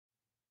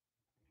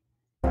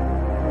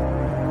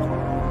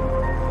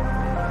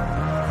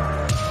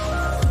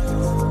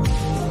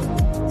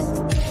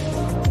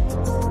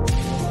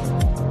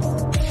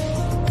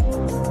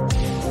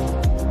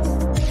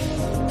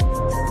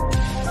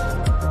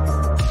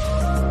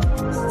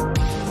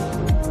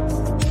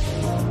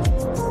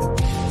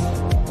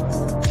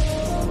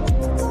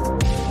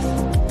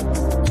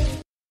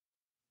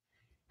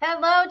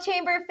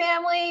Chamber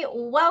family.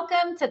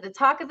 Welcome to the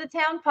Talk of the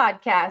Town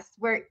podcast,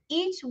 where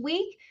each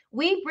week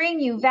we bring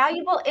you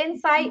valuable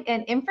insight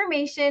and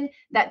information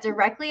that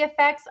directly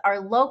affects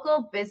our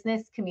local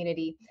business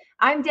community.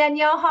 I'm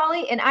Danielle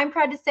Hawley, and I'm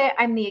proud to say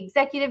I'm the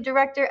executive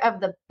director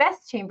of the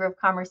best Chamber of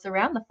Commerce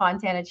around, the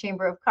Fontana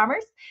Chamber of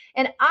Commerce.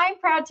 And I'm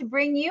proud to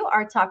bring you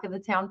our Talk of the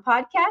Town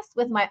podcast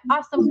with my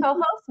awesome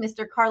co-host,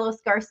 Mr.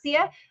 Carlos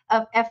Garcia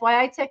of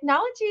FYI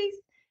Technologies.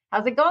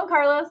 How's it going,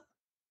 Carlos?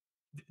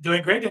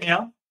 Doing great,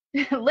 Danielle.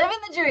 Living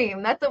the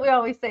dream. That's what we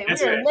always say.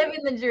 That's we are right.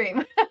 living the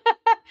dream.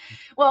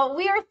 Well,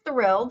 we are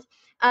thrilled.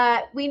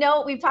 We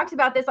know we've talked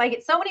about this. I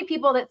get so many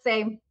people that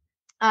say,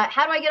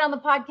 how do I get on the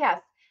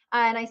podcast?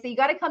 And I say, you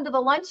got to come to the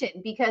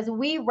luncheon because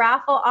we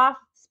raffle off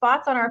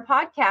spots on our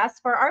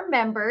podcast for our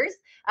members.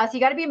 So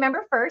you got to be a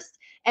member first,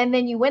 and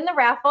then you win the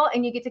raffle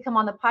and you get to come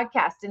on the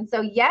podcast. And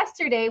so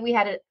yesterday we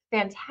had a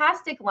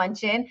fantastic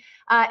luncheon,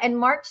 and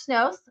Mark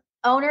Schnose,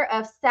 owner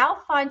of South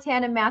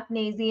Fontana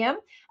Mathnasium,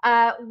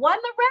 won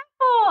the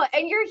raffle,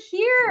 and you're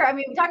here. I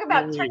mean, we talk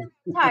about turnaround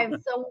time.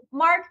 So,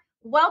 Mark,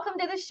 welcome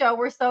to the show.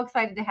 We're so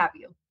excited to have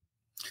you.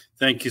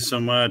 Thank you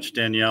so much,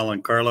 Danielle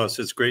and Carlos.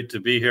 It's great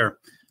to be here.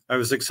 I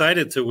was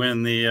excited to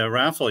win the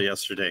raffle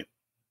yesterday.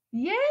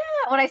 Yeah,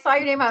 when I saw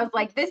your name, I was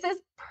like, this is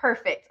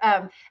perfect,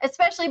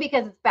 especially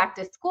because it's back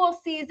to school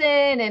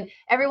season and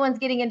everyone's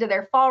getting into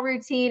their fall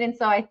routine. And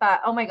so I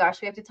thought, oh my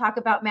gosh, we have to talk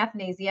about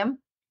Mathnasium.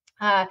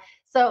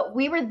 So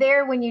we were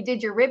there when you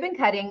did your ribbon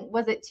cutting.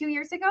 Was it 2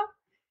 years ago?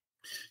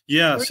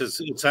 Yes,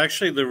 it's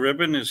actually, the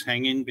ribbon is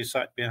hanging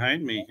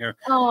behind me here.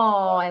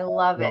 Oh, I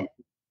love it.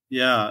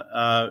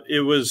 Yeah,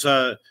 it was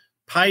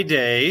Pi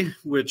Day,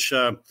 which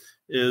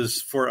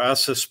is for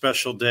us a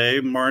special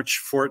day,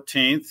 March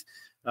 14th.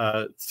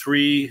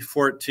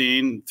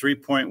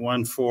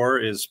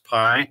 3.14 is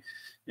pi.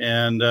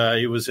 And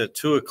it was at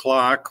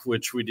 2:00,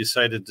 which we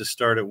decided to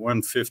start at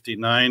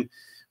 1:59.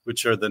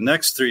 which are the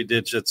next 3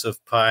 digits of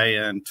pi,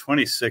 and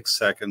 26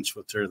 seconds,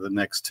 which are the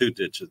next 2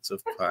 digits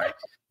of pi.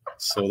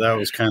 So that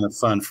was kind of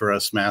fun for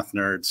us math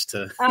nerds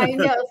to. I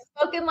know,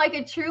 spoken like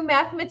a true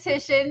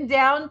mathematician,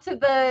 down to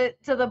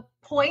the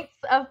points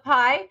of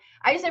pi.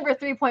 I just remember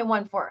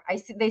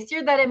 3.14. They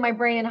steered that in my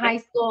brain in high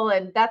school,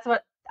 and that's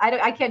what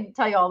I can't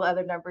tell you all the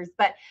other numbers.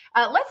 But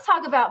let's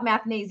talk about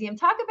Mathnasium.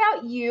 Talk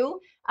about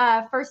you.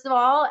 First of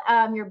all,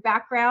 your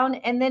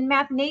background, and then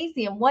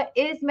Mathnasium. What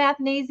is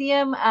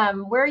Mathnasium?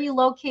 Where are you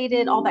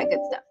located? All that good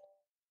stuff.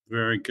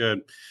 Very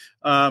good.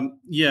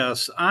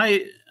 Yes,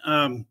 I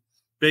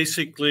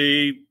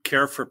basically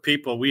care for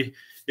people.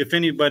 If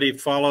anybody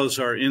follows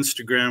our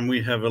Instagram,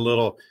 we have a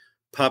little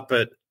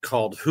puppet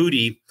called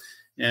Hootie,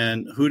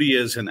 and Hootie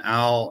is an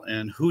owl,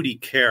 and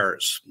Hootie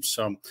cares.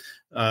 So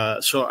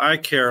I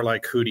care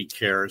like Hootie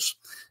cares,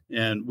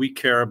 and we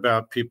care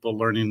about people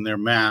learning their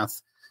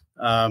math.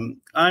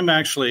 I'm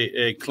actually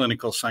a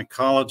clinical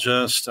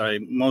psychologist. I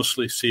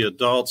mostly see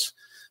adults,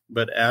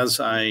 but as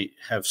I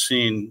have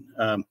seen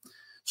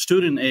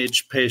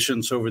student-age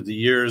patients over the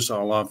years,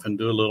 I'll often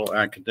do a little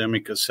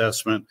academic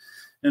assessment.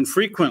 And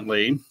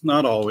frequently,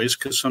 not always,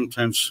 because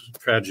sometimes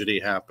tragedy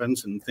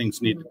happens and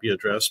things need to be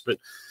addressed, but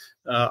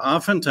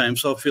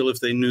oftentimes I'll feel if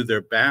they knew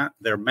their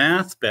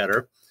math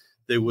better,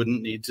 they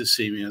wouldn't need to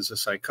see me as a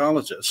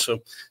psychologist. So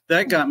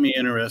that got me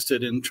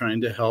interested in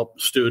trying to help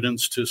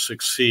students to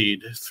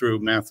succeed through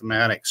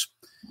mathematics.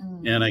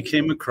 And I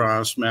came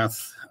across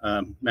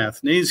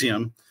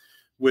Mathnasium,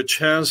 which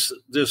has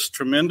this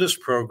tremendous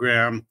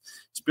program.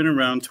 It's been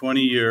around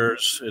 20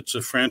 years. It's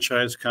a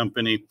franchise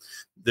company.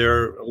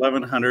 There are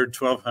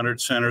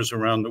 1,100 centers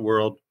around the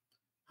world.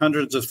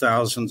 Hundreds of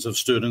thousands of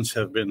students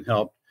have been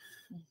helped.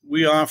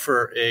 We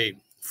offer a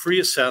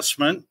free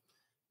assessment,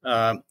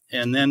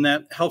 and then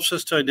that helps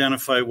us to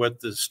identify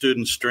what the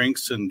student's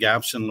strengths and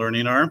gaps in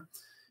learning are.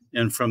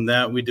 And from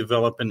that, we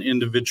develop an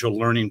individual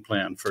learning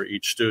plan for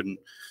each student.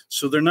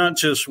 So they're not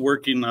just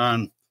working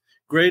on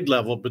grade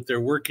level, but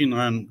they're working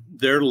on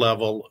their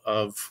level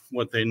of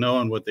what they know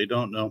and what they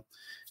don't know.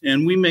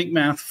 And we make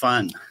math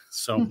fun.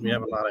 So we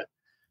have a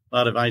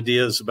lot of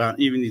ideas about,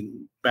 even the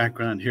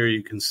background here,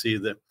 you can see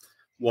the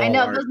wall I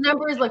know art. Those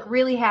numbers look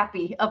really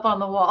happy up on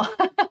the wall.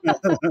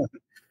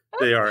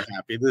 They are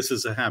happy. This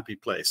is a happy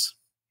place.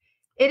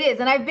 It is.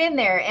 And I've been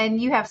there,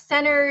 and you have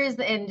centers,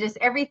 and just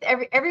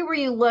everywhere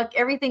you look,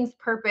 everything's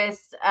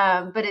purposed,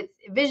 but it's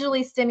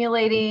visually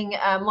stimulating,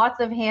 lots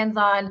of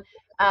hands-on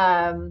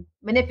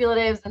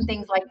manipulatives and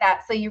things like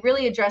that. So you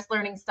really address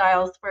learning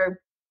styles for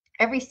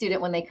every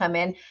student when they come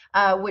in,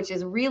 which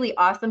is really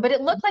awesome. But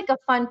it looked like a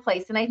fun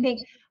place. And I think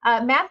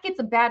math gets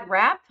a bad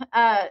rap.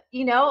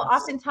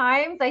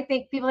 Oftentimes I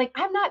think people are like,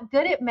 I'm not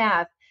good at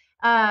math.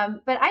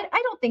 But I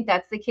don't think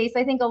that's the case.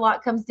 I think a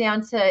lot comes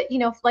down to,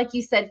 like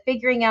you said,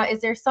 figuring out,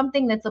 is there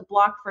something that's a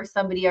block for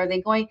somebody? Are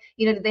they going,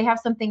 do they have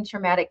something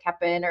traumatic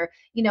happen, or,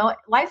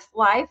 life's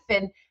life.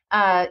 And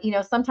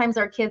Sometimes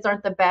our kids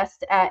aren't the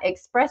best at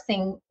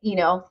expressing,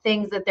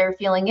 things that they're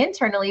feeling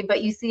internally,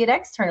 but you see it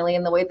externally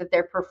in the way that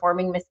they're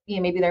performing,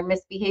 maybe they're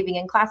misbehaving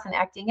in class and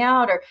acting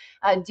out, or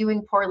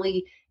doing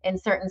poorly in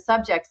certain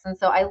subjects. And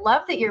so I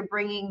love that you're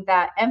bringing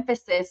that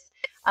emphasis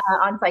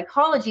on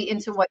psychology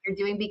into what you're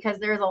doing, because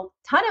there's a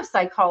ton of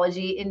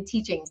psychology in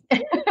teaching.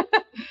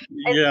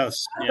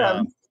 Yes.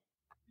 Yeah.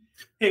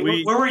 Hey,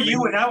 where were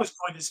you when I was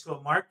going to school,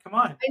 Mark? Come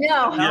on. I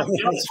know. Yeah,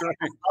 that's right.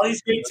 All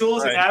these great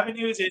tools and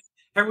avenues, and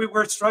here we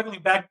were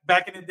struggling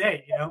back in the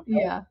day,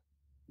 Yeah.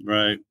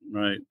 Right.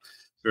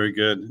 Very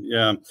good.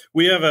 Yeah.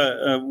 We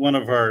have one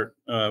of our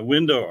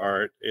window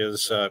art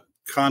is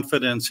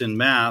confidence in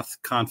math,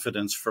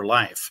 confidence for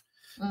life.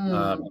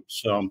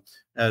 So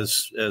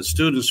as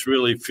students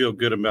really feel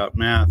good about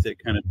math,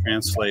 it kind of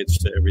translates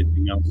to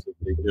everything else that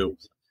they do.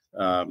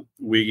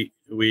 We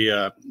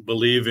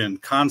believe in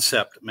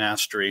concept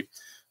mastery.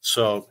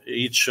 So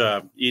each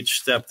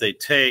step they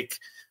take,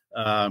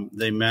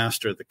 they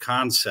master the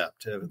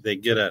concept. They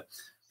get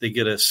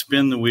to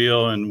spin the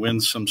wheel and win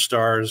some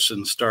stars,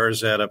 and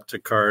stars add up to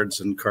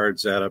cards, and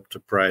cards add up to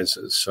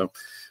prizes. So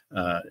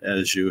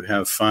as you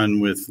have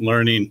fun with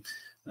learning,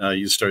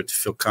 you start to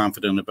feel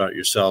confident about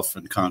yourself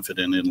and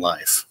confident in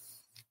life.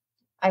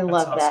 I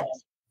love that.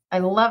 I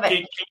love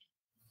it.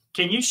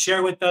 Can you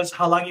share with us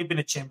how long you've been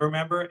a chamber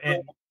member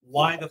and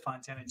why the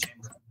Fontana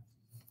Chamber?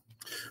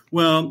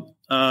 Well,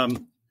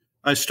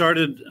 I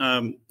started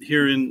I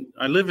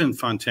live in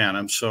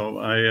Fontana, so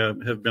I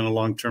have been a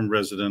long-term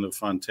resident of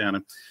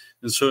Fontana.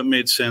 And so it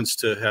made sense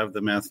to have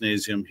the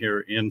Mathnasium here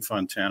in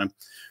Fontana.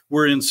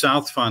 We're in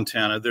South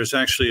Fontana. There's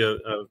actually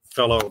a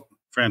fellow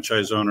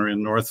franchise owner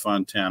in North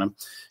Fontana,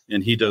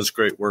 and he does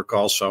great work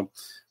also.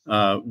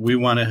 We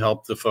want to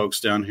help the folks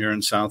down here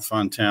in South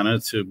Fontana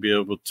to be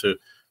able to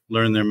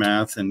learn their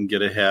math and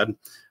get ahead.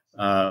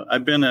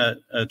 I've been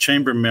a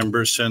chamber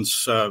member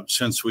since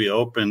we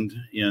opened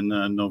in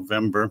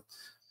November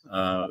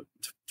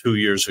 2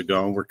 years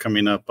ago. We're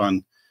coming up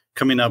on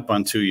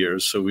 2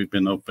 years, so we've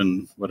been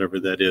open, whatever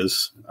that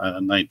is,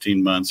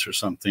 19 months or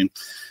something.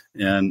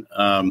 And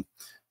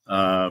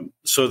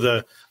so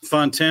the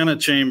Fontana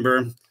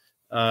Chamber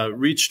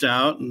reached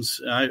out, and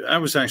I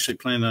was actually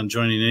planning on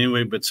joining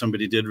anyway, but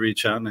somebody did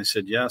reach out, and I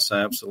said, yes,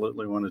 I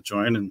absolutely want to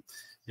join. And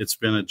it's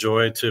been a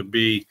joy to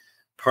be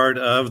part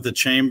of the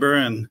chamber.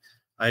 And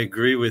I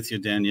agree with you,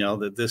 Danielle,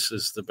 that this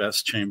is the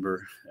best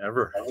chamber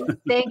ever.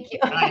 Thank you.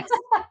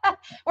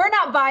 We're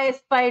not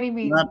biased by any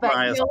means, but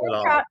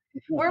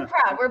we're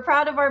proud. We're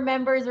proud of our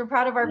members. We're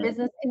proud of our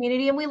business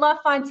community, and we love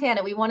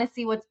Fontana. We want to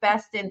see what's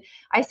best. And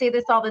I say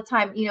this all the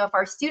time, if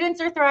our students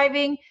are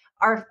thriving,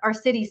 our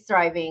city's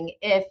thriving.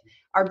 If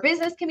our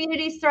business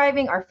community is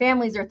thriving, our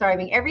families are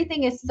thriving.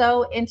 Everything is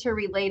so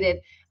interrelated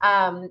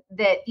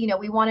that,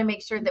 we want to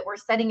make sure that we're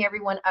setting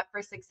everyone up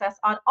for success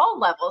on all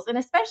levels. And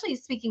especially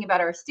speaking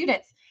about our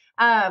students,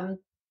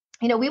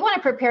 we want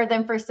to prepare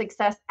them for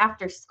success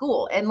after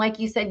school. And like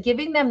you said,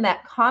 giving them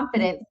that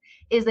confidence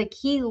is a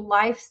key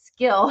life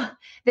skill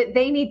that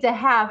they need to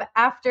have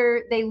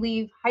after they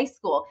leave high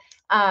school.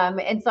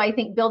 And so I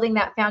think building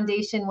that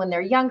foundation when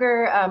they're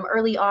younger,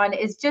 early on,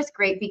 is just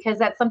great, because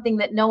that's something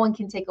that no one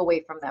can take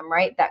away from them,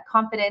 right? That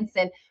confidence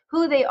in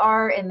who they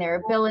are and their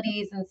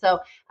abilities. And so,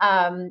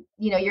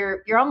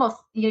 you're almost,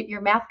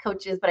 you're math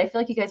coaches, but I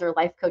feel like you guys are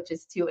life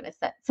coaches too, in a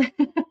sense.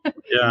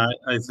 Yeah,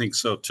 I think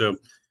so too.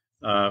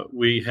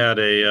 We had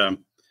a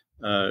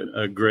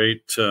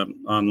great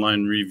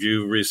online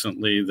review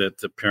recently that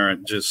the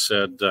parent just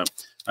said,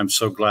 I'm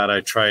so glad I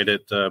tried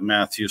it.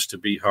 Math used to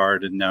be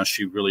hard, and now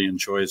she really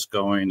enjoys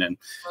going. And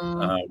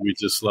we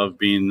just love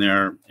being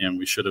there, and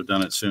we should have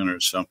done it sooner.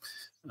 So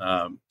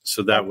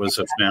that was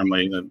a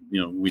family that,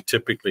 we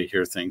typically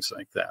hear things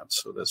like that.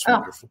 So that's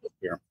wonderful to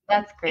hear.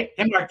 That's great.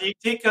 Hey, Mark, do you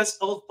take us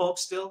old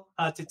folks still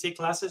to take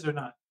classes or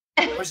not?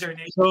 What's their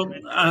name? So,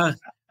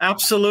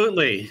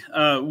 absolutely.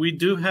 We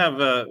do have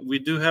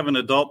an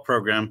adult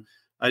program.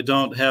 I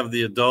don't have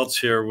the adults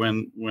here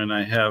when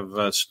I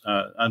have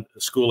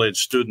school age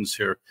students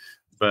here,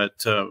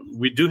 but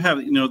we do have.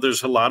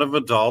 There's a lot of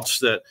adults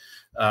that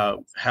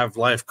have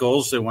life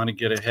goals. They want to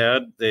get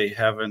ahead. They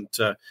haven't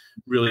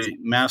really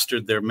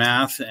mastered their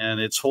math, and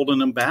it's holding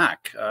them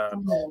back.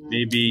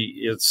 Maybe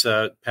it's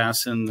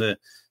passing the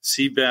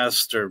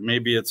CBEST, or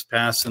maybe it's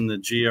passing the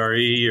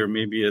GRE, or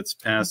maybe it's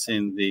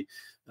passing the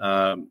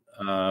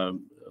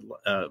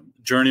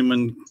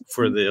journeyman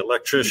for the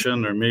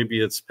electrician, or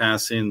maybe it's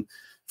passing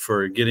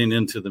for getting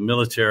into the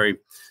military,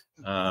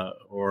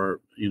 or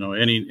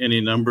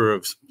any number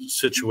of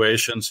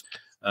situations.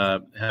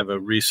 Have a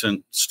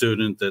recent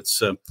student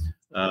that's a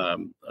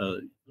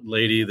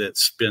lady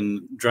that's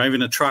been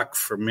driving a truck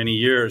for many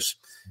years,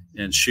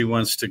 and she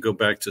wants to go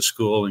back to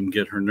school and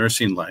get her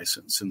nursing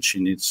license, and she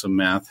needs some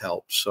math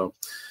help. So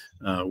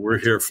we're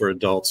here for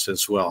adults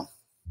as well.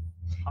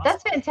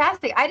 That's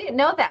fantastic. I didn't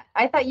know that.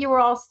 I thought you were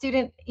all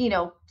student,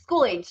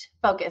 school age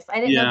focused. I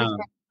didn't know this was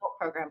an adult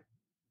program.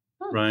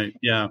 Right.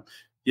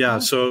 Yeah.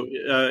 So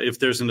if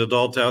there's an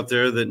adult out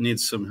there that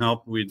needs some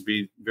help, we'd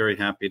be very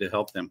happy to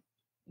help them.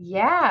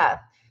 Yeah.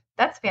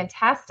 That's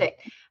fantastic.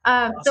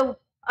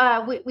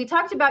 We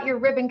talked about your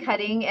ribbon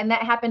cutting, and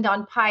that happened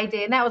on Pi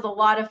Day, and that was a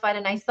lot of fun.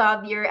 And I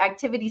saw your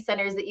activity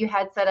centers that you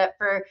had set up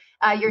for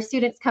your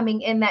students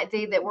coming in that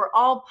day that were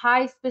all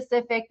pie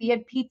specific. You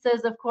had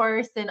pizzas, of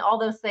course, and all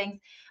those things.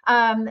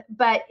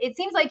 But it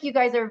seems like you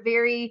guys are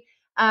very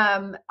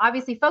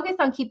obviously focused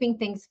on keeping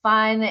things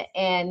fun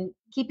and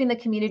keeping the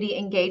community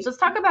engaged. Let's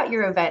talk about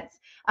your events.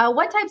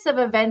 What types of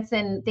events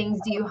and things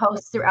do you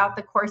host throughout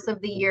the course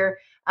of the year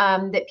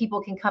that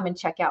people can come and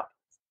check out?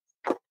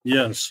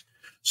 Yes.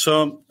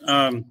 So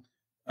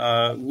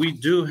we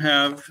do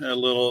have a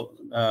little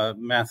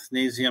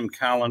Mathnasium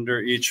calendar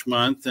each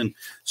month. And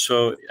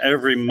so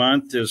every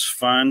month is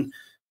fun.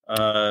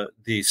 The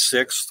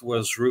 6th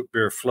was Root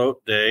Beer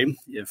Float Day.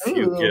 If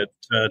you get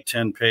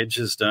 10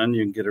 pages done,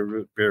 you can get a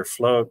root beer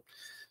float.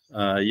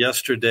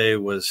 Yesterday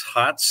was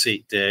Hot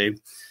Seat Day.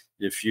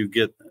 If you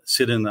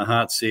sit in the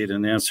hot seat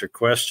and answer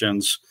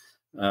questions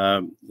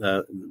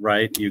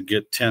right, you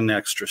get 10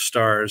 extra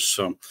stars.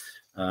 So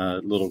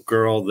little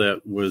girl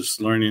that was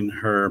learning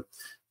her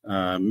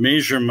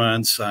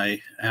measurements,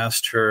 I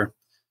asked her,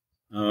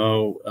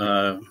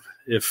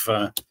 if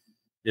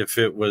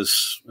it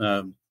was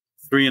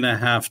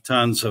 3.5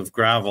 tons of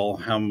gravel,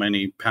 how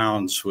many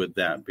pounds would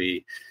that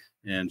be?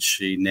 And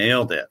she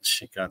nailed it.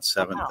 She got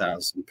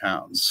 7,000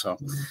 pounds. So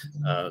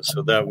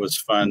that was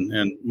fun.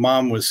 And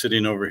Mom was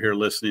sitting over here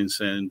listening,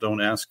 saying,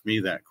 "Don't ask me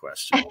that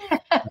question."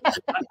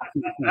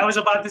 I was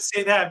about to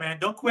say that, man.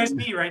 Don't quiz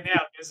me right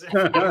now.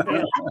 Don't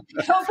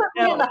put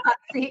me in the hot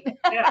seat.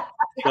 Yeah,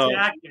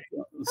 exactly.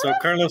 So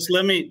Carlos,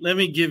 let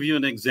me give you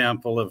an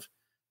example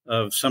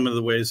of some of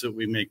the ways that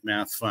we make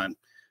math fun.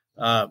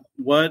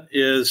 What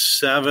is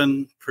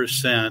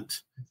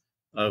 7%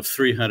 of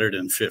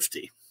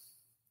 350?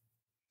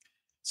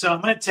 So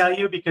I'm going to tell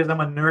you, because I'm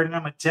a nerd and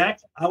I'm a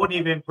tech, I wouldn't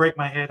even break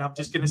my head. I'm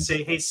just going to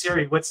say, "Hey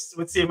Siri, what's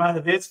the amount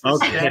of this?"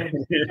 Okay. And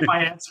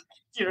my answer.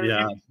 You know what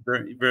I mean?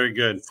 Very, very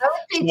good. I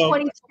would say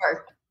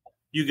 24.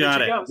 You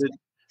got it. How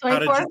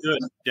did you do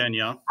it,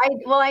 Danielle?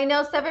 I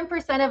know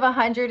 7% of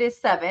 100 is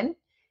 7,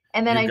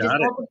 and then I just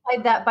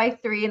multiplied that by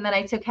 3, and then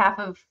I took half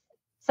of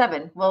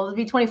 7. Well, it would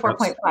be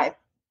 24.5.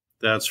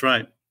 That's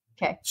right.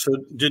 Okay. So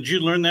did you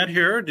learn that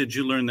here, or did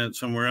you learn that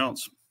somewhere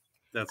else?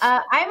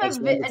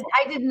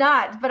 I did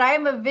not, but I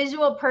am a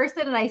visual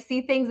person, and I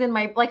see things in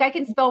my, like, I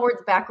can spell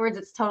words backwards.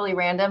 It's totally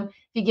random. If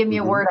you give me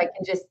a word,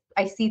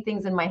 I see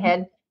things in my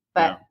head,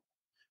 but. Yeah.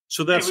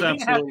 So that's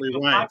absolutely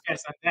right.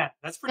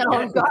 That's pretty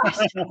good. Gosh,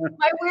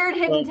 my weird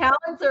hidden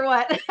talents or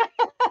what?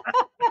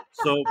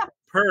 So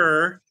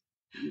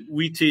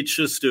we teach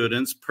the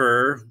students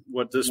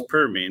what does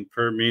per mean?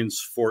 Per means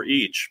for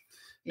each.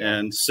 Yeah.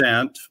 And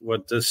cent,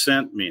 what does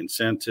cent mean?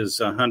 Cent is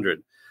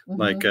 100.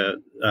 Like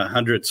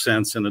 100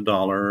 cents in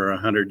 $1 or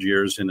 100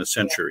 years in a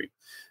century.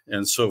 Yeah.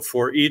 And so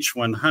for each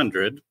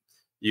 100,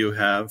 you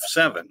have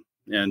 7,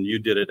 and you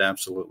did it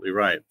absolutely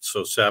right.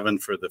 So 7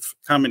 for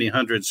how many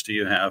hundreds do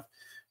you have?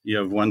 You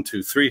have 1,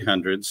 2, 3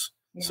 hundreds.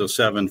 Yeah. So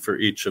 7 for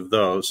each of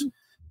those.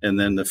 And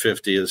then the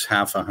 50 is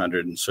half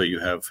 100. And so you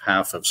have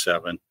half of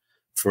 7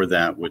 for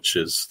that, which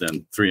is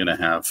then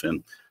 3.5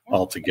 and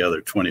altogether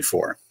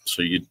 24.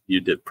 So you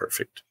did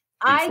perfect.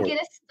 I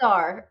get a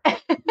star.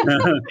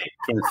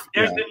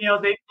 There's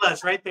Danielle's A+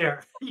 right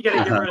there. You got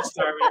to give her a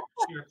star.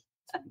 Sure.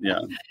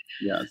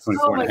 Yeah,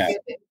 24 and a half.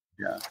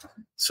 Yeah.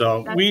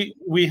 So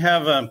we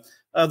have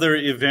other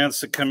events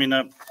that are coming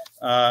up.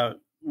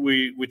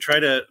 We try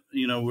to,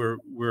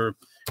 we're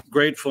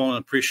grateful and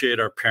appreciate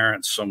our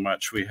parents so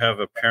much. We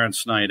have a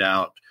parents' night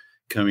out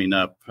coming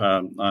up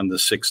on the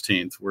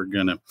 16th. We're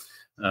going to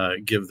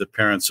give the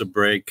parents a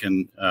break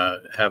and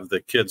have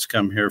the kids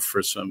come here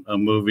for a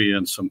movie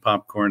and some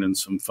popcorn and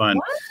some fun.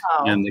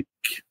 Wow. And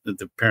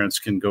the parents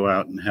can go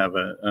out and have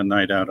a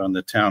night out on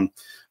the town,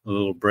 a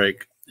little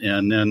break.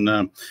 And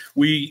then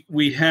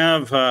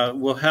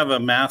we'll have a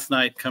math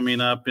night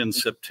coming up in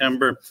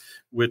September,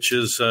 which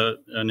is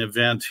an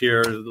event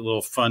here,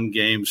 little fun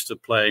games to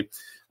play.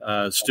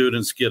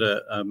 Students get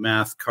a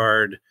math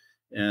card,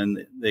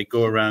 and they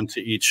go around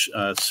to each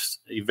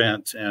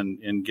event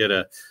and get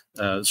a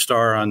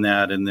star on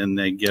that, and then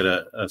they get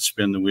a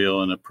spin the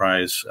wheel and a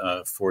prize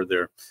for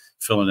their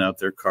filling out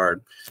their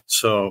card.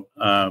 So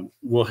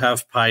we'll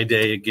have Pi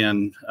Day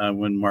again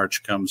when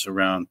March comes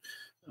around.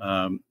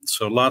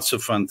 So lots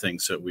of fun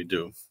things that we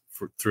do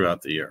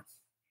throughout the year.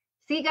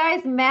 See,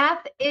 guys,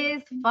 math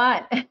is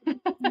fun.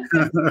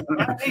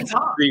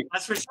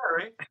 That's for sure,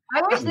 right?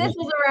 I wish this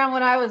was around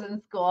when I was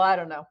in school. I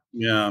don't know.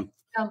 Yeah.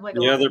 Sounds like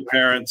the other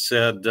parent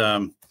said,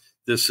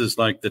 this is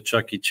like the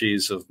Chuck E.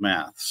 Cheese of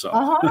math. So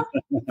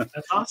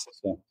that's awesome.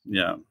 So,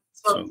 yeah.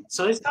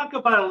 So let's talk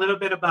about a little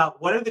bit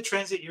about what are the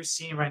trends that you're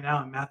seeing right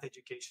now in math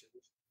education.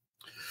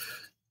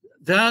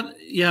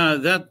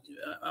 That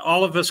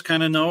all of us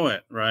kind of know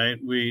it, right?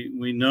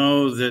 We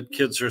know that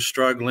kids are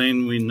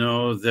struggling. We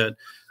know that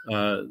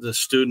the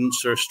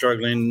students are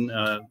struggling.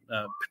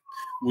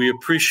 We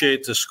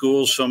appreciate the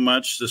schools so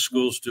much. The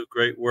schools do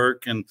great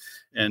work, and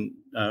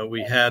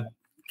we had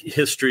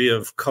history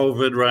of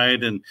COVID,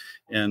 right?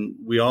 And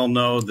we all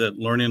know that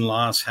learning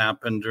loss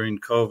happened during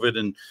COVID.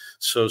 And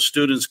so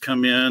students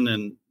come in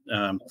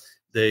and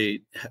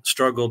they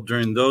struggled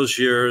during those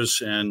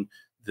years, and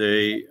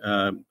they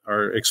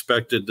are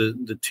expected,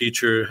 the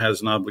teacher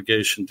has an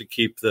obligation to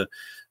keep the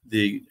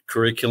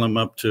curriculum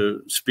up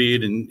to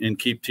speed and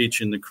keep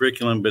teaching the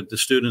curriculum, but the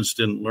students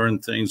didn't learn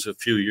things a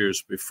few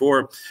years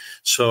before.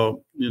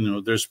 So,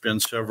 there's been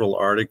several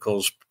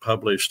articles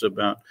published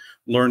about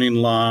learning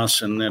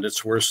loss and that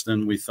it's worse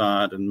than we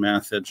thought, and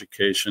math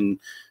education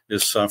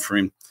is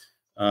suffering.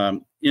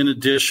 In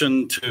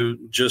addition to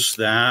just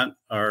that,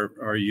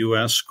 our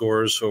U.S.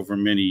 scores over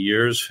many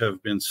years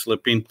have been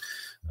slipping.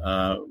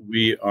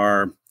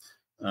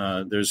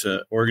 There's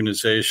an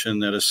organization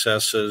that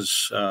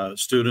assesses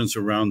students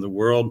around the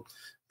world.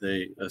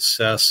 They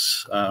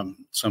assess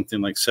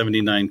something like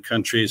 79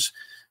 countries,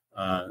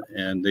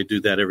 and they do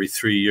that every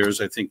 3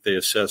 years. I think they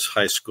assess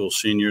high school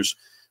seniors.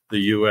 The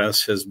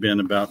U.S. has been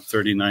about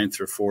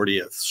 39th or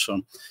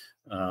 40th.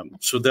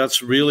 So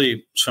that's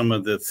really some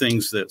of the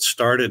things that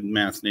started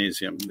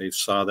Mathnasium. They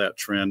saw that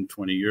trend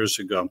 20 years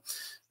ago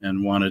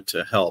and wanted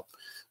to help.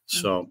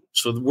 So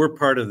we're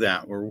part of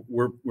that.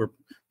 We're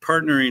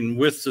partnering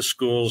with the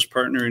schools,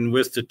 partnering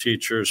with the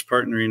teachers,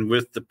 partnering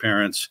with the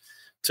parents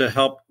to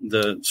help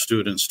the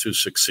students to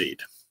succeed.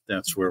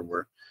 That's where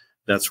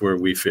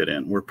we fit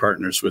in. We're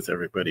partners with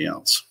everybody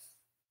else.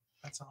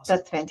 That's awesome.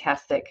 That's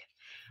fantastic.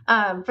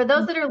 For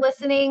those that are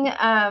listening,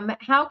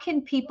 how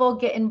can people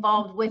get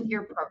involved with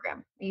your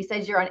program? You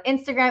said you're on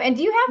Instagram, and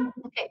do you have?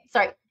 Okay,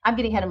 sorry, I'm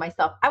getting ahead of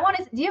myself. Do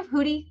you have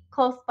Hootie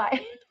close by?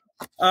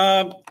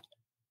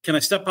 Can I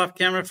step off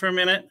camera for a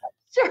minute?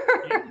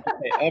 Sure. Okay,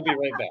 I'll be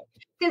right back.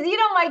 Because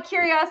my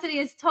curiosity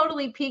is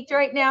totally piqued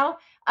right now.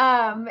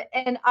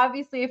 And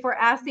obviously, if we're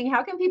asking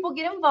how can people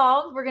get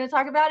involved, we're going to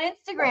talk about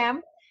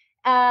Instagram.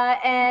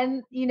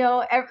 And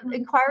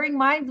inquiring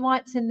minds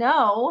want to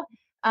know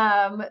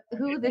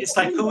who this. It's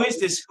like, who is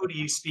this Hootie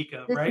you speak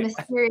of, this right?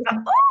 Mysterious. Oh,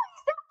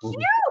 he's so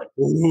cute.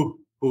 Ooh,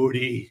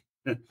 Hootie.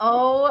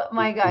 Oh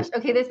my gosh.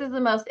 Okay, this is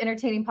the most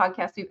entertaining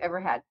podcast we've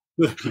ever had.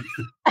 Yeah,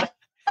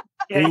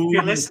 if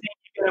you're listening,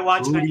 you gotta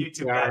watch it on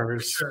YouTube. Yeah, for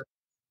sure.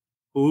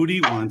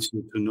 Hootie wants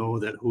you to know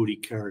that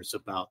Hootie cares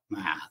about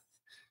math,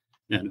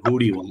 and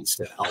Hootie wants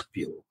to help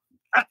you.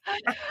 I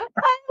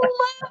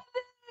love this.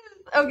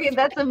 Okay,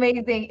 that's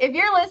amazing. If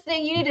you're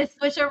listening, you need to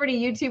switch over to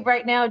YouTube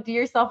right now. Do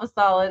yourself a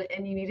solid,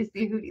 and you need to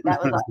see Hootie.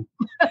 That was awesome.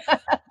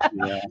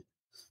 Yeah.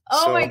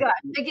 Oh my gosh!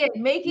 Again,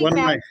 making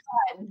math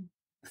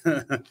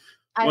fun.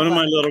 One of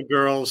my little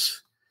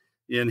girls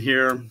in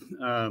here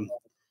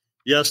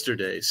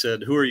yesterday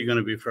said, "Who are you going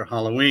to be for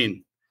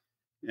Halloween?"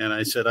 And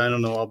I said, "I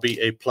don't know. I'll be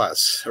A+,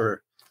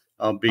 or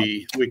I'll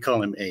be." We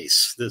call him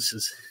Ace. This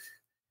is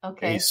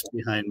Ace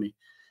behind me.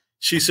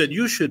 She said,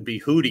 "You should be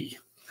Hootie."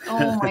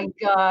 Oh my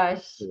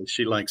gosh!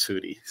 She likes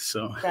Hootie.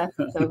 So that's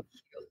so cute.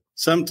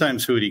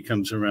 Sometimes Hootie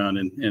comes around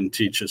and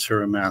teaches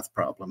her a math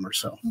problem or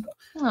so.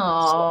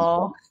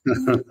 Oh,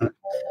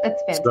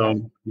 that's fantastic.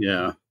 So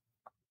yeah.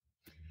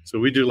 So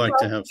we do like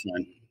to have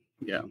fun.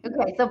 Yeah.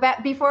 Okay. So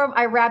before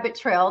I rabbit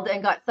trailed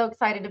and got so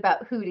excited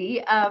about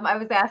Hootie, I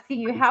was asking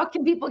you, how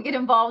can people get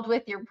involved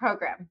with your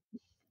program?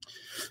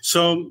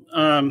 So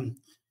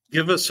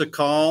give us a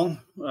call,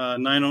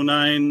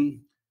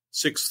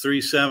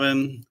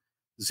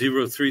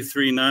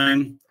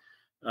 909-637-0339.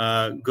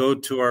 Go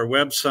to our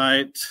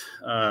website,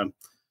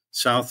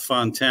 South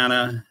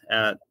Fontana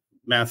at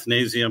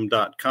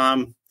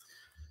mathnasium.com.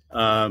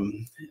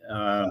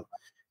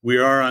 We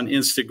are on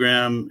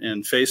Instagram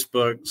and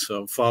Facebook,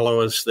 so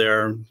follow us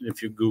there.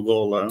 If you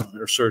Google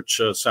or search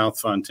South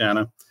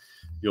Fontana,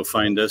 you'll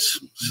find us.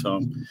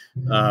 So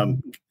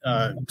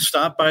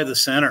stop by the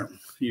center.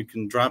 You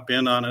can drop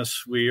in on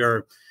us. We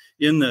are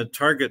in the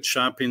Target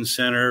Shopping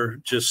Center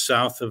just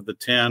south of the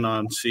 10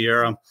 on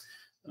Sierra,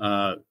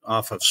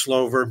 off of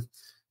Slover,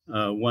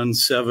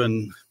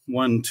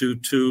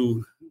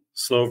 17122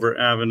 Slover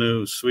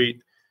Avenue,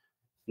 Suite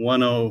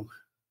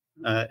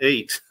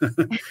 108.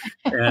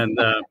 And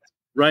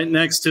right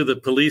next to the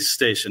police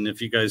station,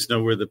 if you guys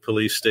know where the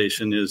police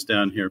station is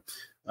down here,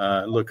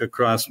 look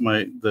across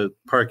the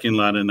parking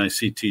lot and I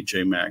see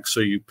TJ Maxx.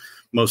 So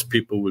most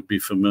people would be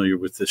familiar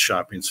with this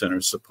shopping center.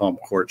 It's the Palm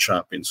Court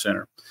Shopping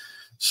Center.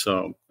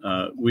 So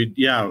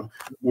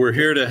we're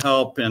here to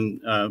help,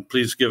 and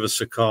please give us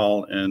a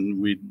call,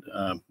 and we'd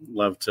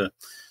love to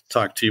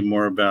talk to you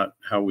more about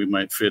how we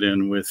might fit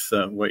in with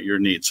what your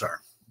needs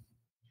are.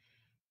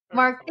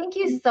 Mark, thank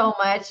you so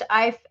much.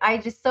 I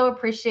just so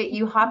appreciate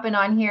you hopping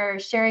on here,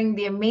 sharing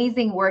the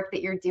amazing work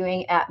that you're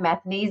doing at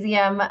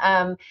Mathnasium.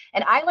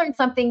 And I learned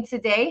something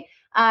today.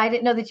 I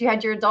didn't know that you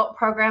had your adult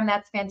program.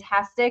 That's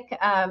fantastic.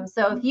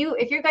 So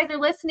if you guys are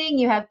listening,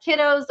 you have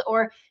kiddos,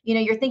 or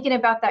you're thinking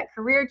about that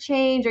career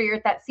change, or you're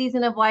at that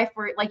season of life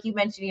where, like you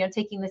mentioned,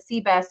 taking the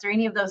CBEST or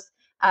any of those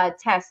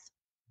tests,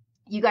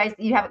 you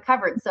have it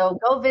covered. So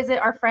go visit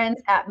our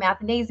friends at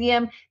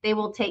Mathnasium. They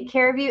will take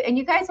care of you, and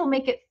you guys will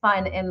make it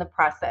fun in the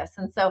process.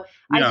 And so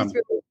I just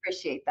really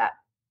appreciate that.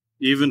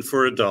 Even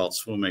for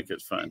adults, we'll make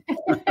it fun.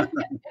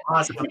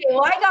 Awesome. Okay,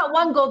 well, I got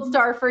one gold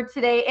star for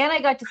today, and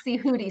I got to see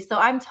Hootie, so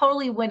I'm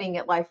totally winning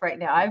at life right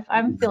now.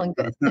 I'm feeling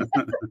good.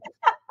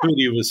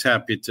 Hootie was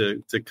happy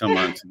to come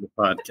on to the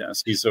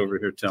podcast. He's over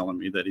here telling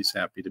me that he's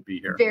happy to be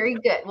here. Very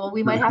good. Well,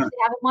 we might have to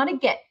have him on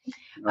again.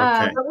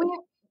 Okay. But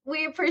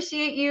we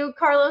appreciate you,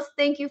 Carlos.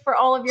 Thank you for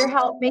all of your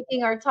help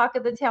making our Talk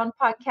of the Town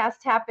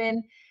podcast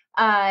happen.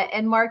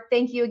 And Mark,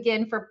 thank you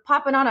again for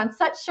popping on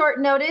such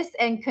short notice,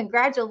 and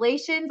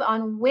congratulations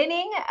on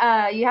winning.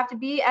 You have to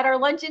be at our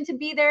luncheon to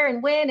be there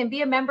and win and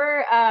be a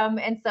member.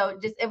 And so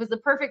it was the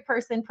perfect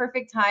person,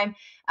 perfect time.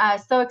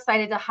 So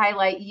excited to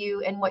highlight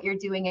you and what you're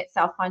doing at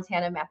South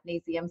Fontana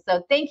Mathnasium.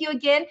 So thank you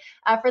again.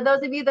 For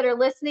those of you that are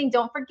listening,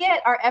 don't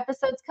forget our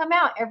episodes come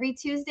out every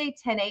Tuesday,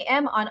 10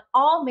 a.m. on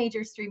all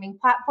major streaming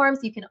platforms.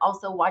 You can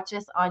also watch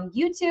us on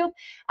YouTube.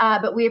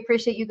 But we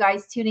appreciate you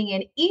guys tuning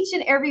in each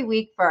and every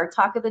week for our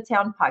Talk of the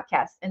Town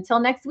podcast. Until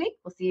next week,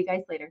 we'll see you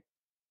guys later.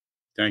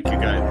 Thank you,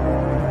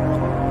 guys.